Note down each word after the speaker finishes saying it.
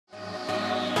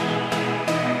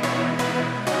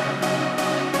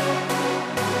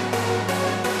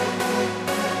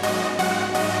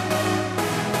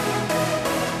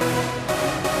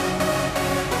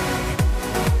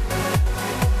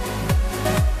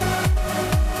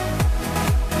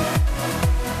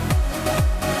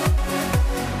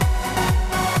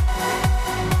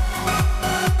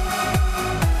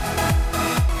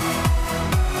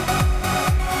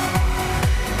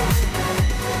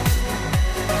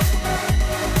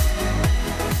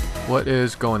What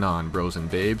is going on, bros and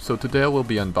babes? So today we'll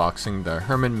be unboxing the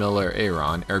Herman Miller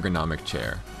Aeron ergonomic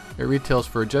chair. It retails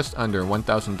for just under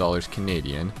 $1,000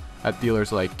 Canadian at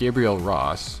dealers like Gabriel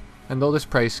Ross, and though this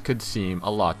price could seem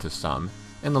a lot to some,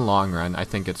 in the long run I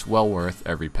think it's well worth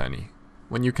every penny.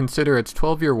 When you consider its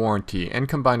 12-year warranty and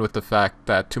combined with the fact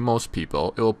that to most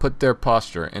people it will put their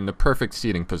posture in the perfect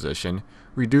seating position,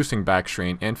 reducing back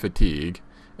strain and fatigue,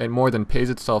 it more than pays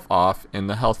itself off in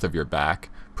the health of your back,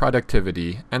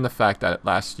 productivity, and the fact that it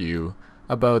lasts you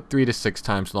about 3 to 6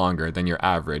 times longer than your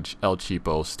average El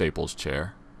Cheapo Staples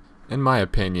chair. In my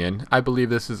opinion, I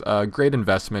believe this is a great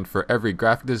investment for every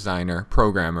graphic designer,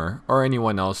 programmer, or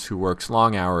anyone else who works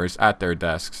long hours at their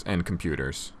desks and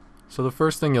computers. So the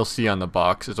first thing you'll see on the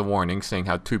box is a warning saying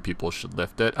how 2 people should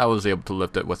lift it. I was able to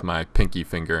lift it with my pinky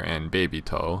finger and baby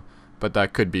toe, but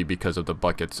that could be because of the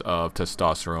buckets of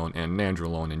testosterone and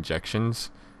nandrolone injections.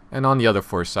 And on the other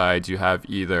 4 sides you have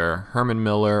either Herman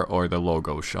Miller or the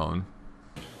logo shown.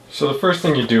 So the first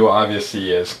thing you do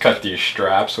obviously is cut these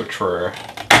straps, which were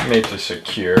made to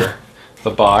secure the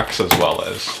box as well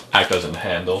as act as a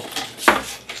handle.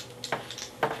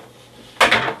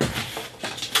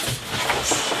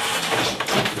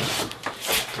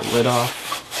 The lid off.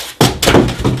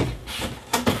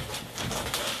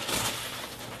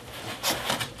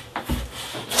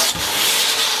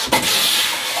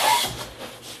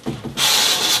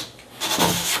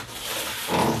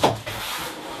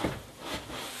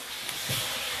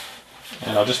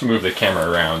 And I'll just move the camera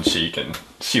around so you can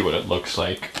see what it looks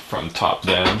like from top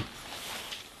down.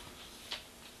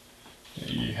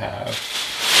 You have a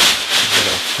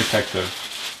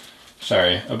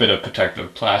bit of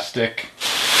protective plastic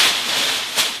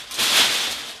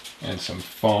and some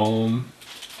foam.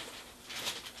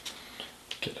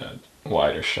 Get a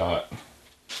wider shot.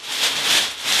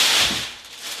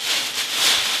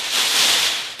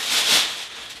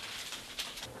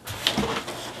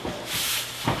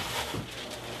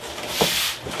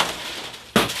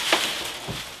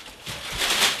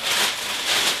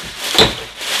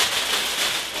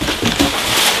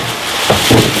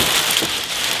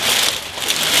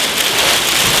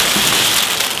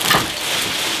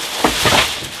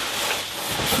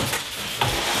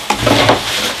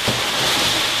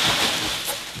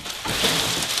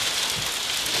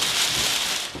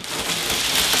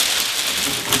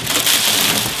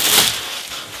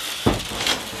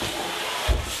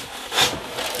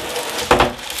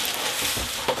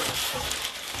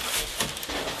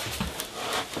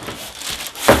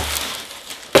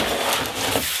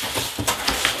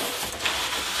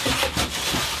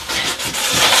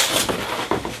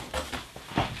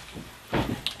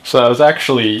 So that was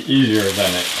actually easier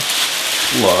than it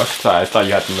looked. I thought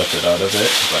you had to lift it out of it,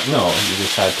 but no, you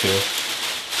just had to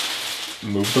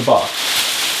move the box.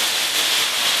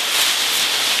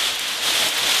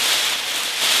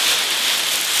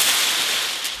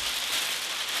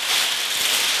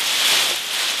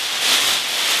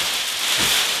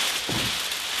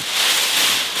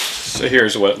 So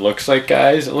here's what it looks like,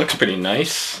 guys. It looks pretty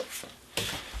nice.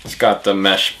 It's got the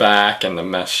mesh back and the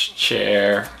mesh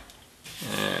chair.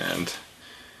 And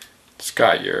it's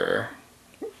got your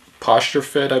posture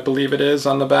fit, I believe it is,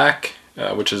 on the back,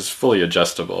 which is fully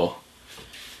adjustable.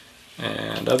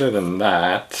 And other than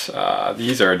that,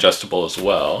 these are adjustable as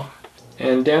well.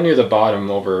 And down near the bottom,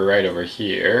 right over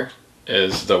here,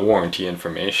 is the warranty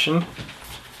information.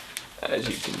 As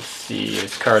you can see,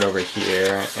 it's card over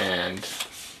here, and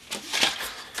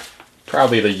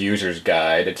probably the user's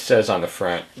guide. It says on the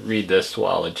front, read this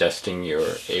while adjusting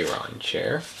your Aeron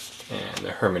chair. And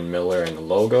the Herman Miller and the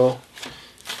logo.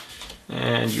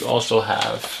 And you also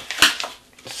have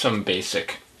some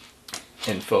basic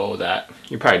info that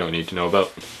you probably don't need to know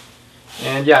about.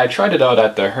 And yeah, I tried it out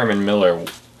at the Herman Miller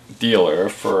dealer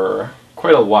for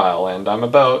quite a while, and I'm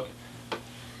about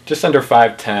just under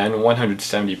 5'10",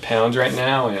 170 pounds right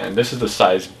now, and this is the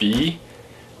size B.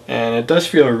 And it does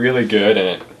feel really good,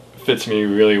 and it fits me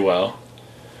really well.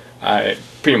 I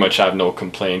pretty much have no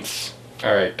complaints.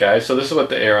 Alright guys, so this is what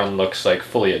the Aeron looks like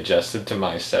fully adjusted to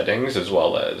my settings, as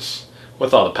well as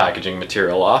with all the packaging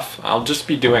material off. I'll just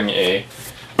be doing a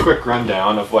quick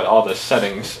rundown of what all the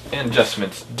settings and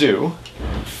adjustments do.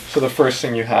 So the first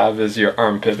thing you have is your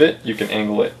arm pivot. You can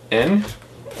angle it in,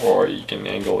 or you can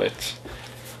angle it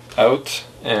out,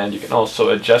 and you can also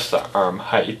adjust the arm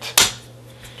height.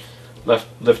 Lift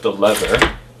the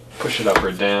lever, push it up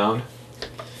or down.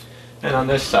 And on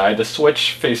this side, the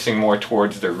switch facing more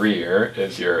towards the rear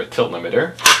is your tilt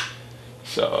limiter.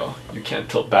 So you can't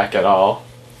tilt back at all.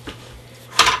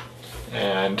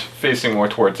 And facing more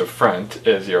towards the front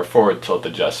is your forward tilt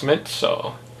adjustment.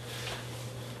 So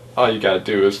all you gotta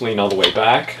do is lean all the way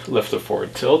back, lift the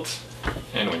forward tilt,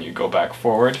 and when you go back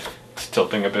forward, it's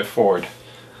tilting a bit forward,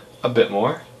 a bit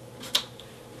more.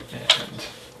 And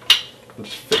I'll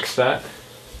just fix that.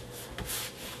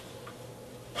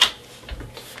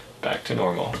 Back to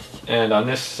normal. And on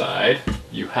this side,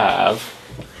 you have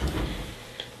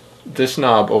this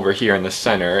knob over here in the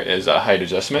center is a height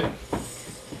adjustment.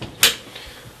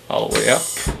 All the way up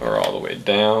or all the way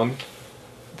down.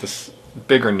 This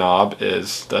bigger knob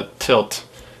is the tilt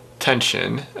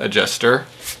tension adjuster,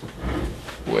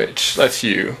 which lets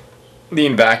you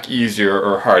lean back easier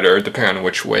or harder depending on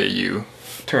which way you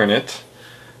turn it.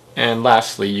 And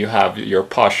lastly, you have your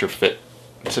posture fit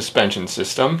suspension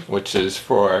system, which is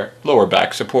for lower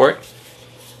back support.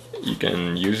 You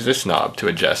can use this knob to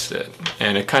adjust it,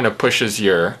 and it kind of pushes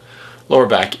your lower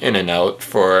back in and out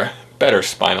for better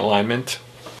spine alignment.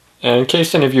 And in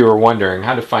case any of you are wondering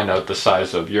how to find out the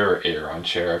size of your Aeron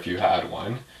chair if you had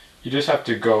one, you just have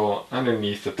to go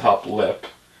underneath the top lip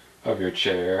of your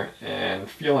chair and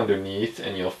feel underneath,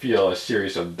 and you'll feel a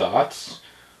series of dots.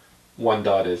 1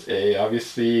 dot is A,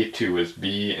 obviously, 2 is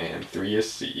B, and 3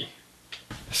 is C.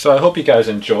 So I hope you guys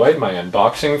enjoyed my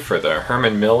unboxing for the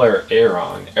Herman Miller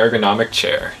Aeron ergonomic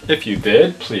chair. If you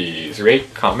did, please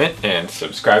rate, comment, and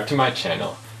subscribe to my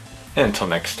channel. And until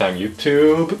next time,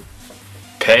 YouTube,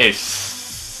 peace!